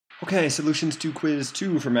Okay, solutions to quiz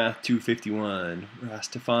 2 for Math 251. We're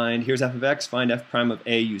asked to find, here's f of x, find f prime of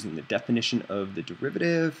a using the definition of the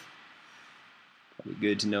derivative. Probably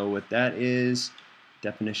good to know what that is.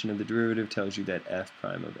 Definition of the derivative tells you that f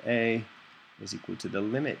prime of a is equal to the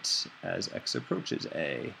limit as x approaches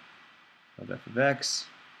a of f of x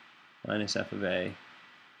minus f of a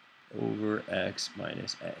over x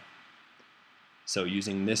minus a. So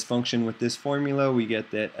using this function with this formula, we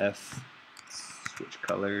get that f, switch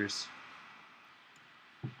colors,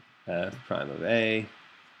 f prime of a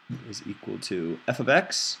is equal to f of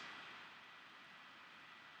x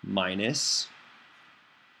minus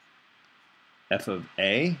f of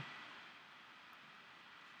a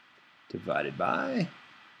divided by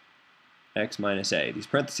x minus a. These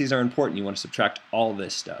parentheses are important. You want to subtract all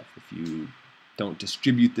this stuff. If you don't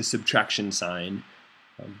distribute the subtraction sign,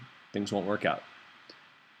 things won't work out.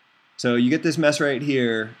 So you get this mess right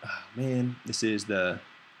here. Oh, man, this is the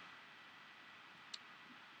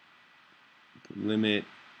limit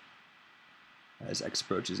as x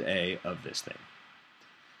approaches a of this thing.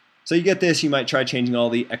 So you get this. You might try changing all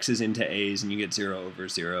the x's into a's and you get 0 over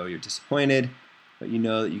 0. You're disappointed, but you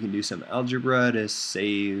know that you can do some algebra to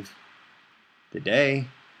save the day.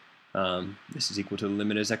 This is equal to the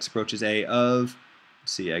limit as x approaches a of,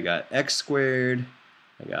 see, I got x squared,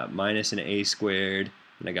 I got minus an a squared,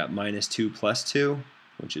 and I got minus 2 plus 2,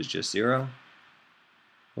 which is just 0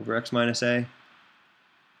 over x minus a.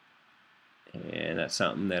 And that's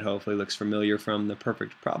something that hopefully looks familiar from the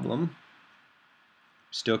perfect problem.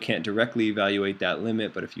 Still can't directly evaluate that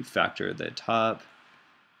limit, but if you factor the top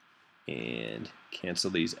and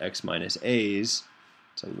cancel these x minus a's,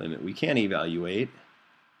 it's a limit we can evaluate.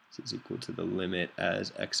 This is equal to the limit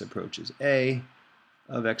as x approaches a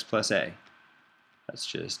of x plus a. That's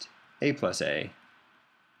just a plus a,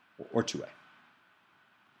 or 2a.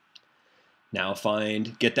 Now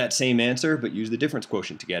get that same answer, but use the difference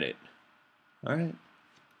quotient to get it. All right,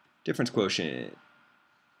 difference quotient.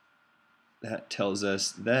 That tells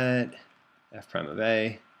us that f prime of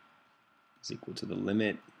a is equal to the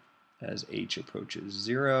limit as h approaches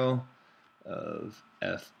 0 of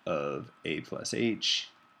f of a plus h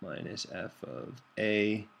minus f of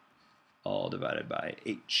a, all divided by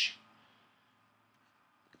h.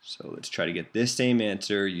 So let's try to get this same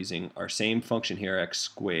answer using our same function here, x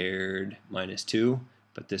squared minus 2,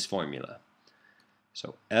 but this formula.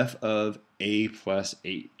 So f of a plus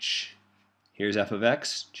h. Here's f of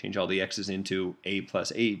x. Change all the x's into a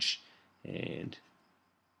plus h, and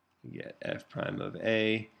you get f prime of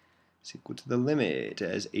a is equal to the limit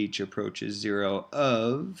as h approaches 0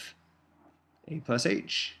 of a plus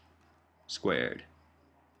h squared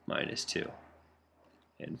minus 2.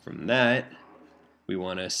 And from that, we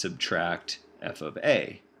want to subtract f of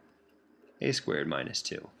a squared minus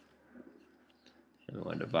 2. And we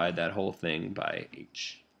want to divide that whole thing by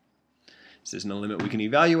h. This isn't a limit we can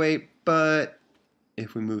evaluate, but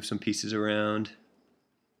if we move some pieces around,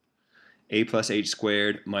 a plus h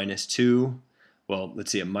squared minus 2, well,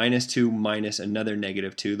 let's see, a minus 2 minus another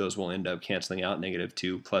negative 2, those will end up canceling out. Negative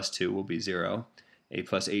 2 plus 2 will be 0. A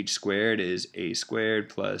plus h squared is a squared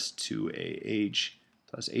plus 2ah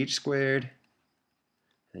plus h squared.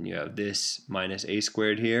 Then you have this minus a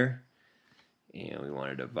squared here, and we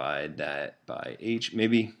want to divide that by h.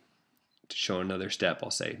 Maybe to show another step,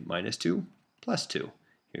 I'll say minus 2 plus 2.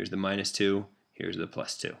 Here's the minus 2, here's the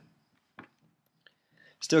plus 2.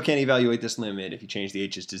 Still can't evaluate this limit if you change the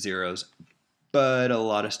h's to zeros, but a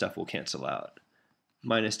lot of stuff will cancel out.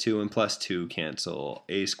 Minus 2 and plus 2 cancel,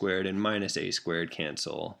 a squared and minus a squared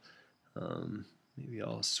cancel. Maybe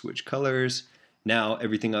I'll switch colors. Now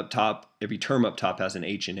everything up top, every term up top has an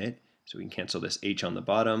h in it, so we can cancel this h on the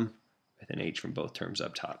bottom with an h from both terms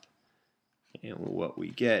up top. And what we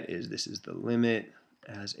get is this is the limit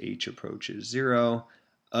as h approaches 0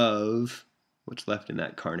 of, what's left in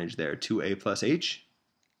that carnage there, 2a plus h.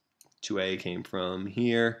 2a came from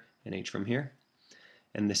here and h from here.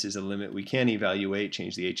 And this is a limit we can evaluate.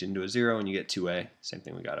 Change the h into a 0 and you get 2a. Same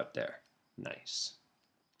thing we got up there. Nice.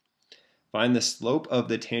 Find the slope of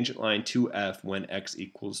the tangent line 2f when x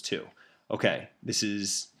equals 2. Okay, this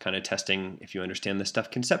is kind of testing if you understand this stuff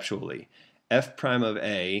conceptually. F prime of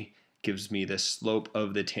a gives me the slope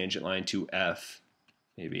of the tangent line to f.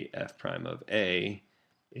 Maybe f prime of a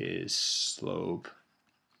is slope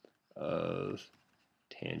of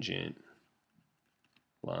tangent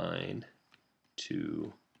line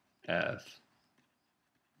to f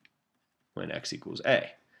when x equals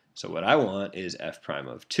a. So what I want is f prime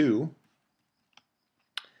of 2.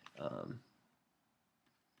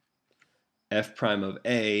 F prime of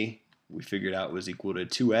a we figured out was equal to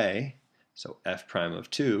 2a. So f prime of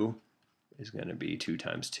 2 is going to be 2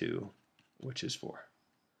 times 2, which is 4.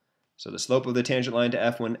 So the slope of the tangent line to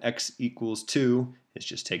f when x equals 2 is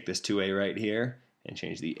just take this 2a right here and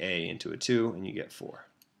change the a into a 2, and you get 4.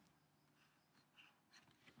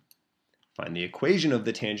 Find the equation of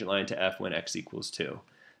the tangent line to f when x equals 2.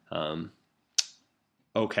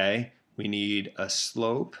 Okay, we need a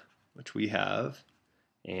slope, which we have,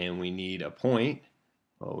 and we need a point.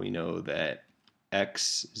 Well, we know that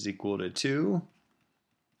x is equal to 2.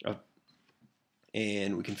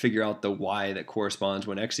 And we can figure out the y that corresponds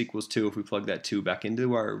when x equals 2 if we plug that 2 back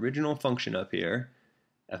into our original function up here.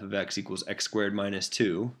 F of x equals x squared minus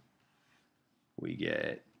 2. We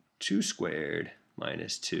get 2 squared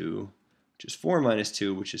minus 2, which is 4 minus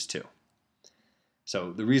 2, which is 2.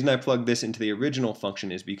 So the reason I plugged this into the original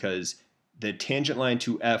function is because the tangent line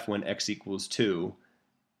to f when x equals 2,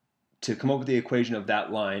 to come up with the equation of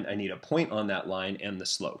that line, I need a point on that line and the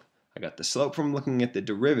slope. I got the slope from looking at the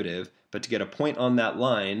derivative, but to get a point on that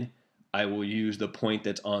line, I will use the point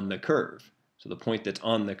that's on the curve. So the point that's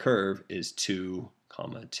on the curve is 2,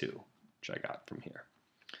 2, which I got from here.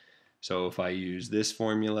 So if I use this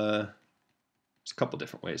formula, there's a couple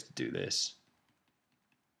different ways to do this.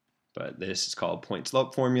 But this is called point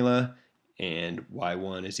slope formula, and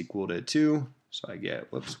y1 is equal to 2. So I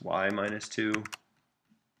get, y minus 2,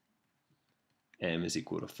 m is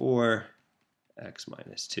equal to 4, x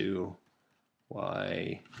minus 2,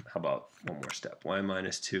 y, how about one more step, y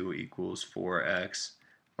minus 2 equals 4x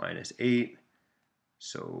minus 8,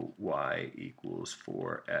 so y equals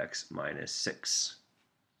 4x minus 6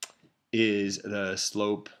 is the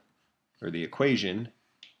slope, or the equation,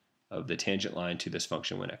 of the tangent line to this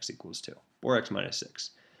function when x equals 2, 4x minus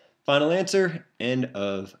 6. Final answer, end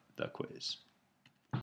of the quiz.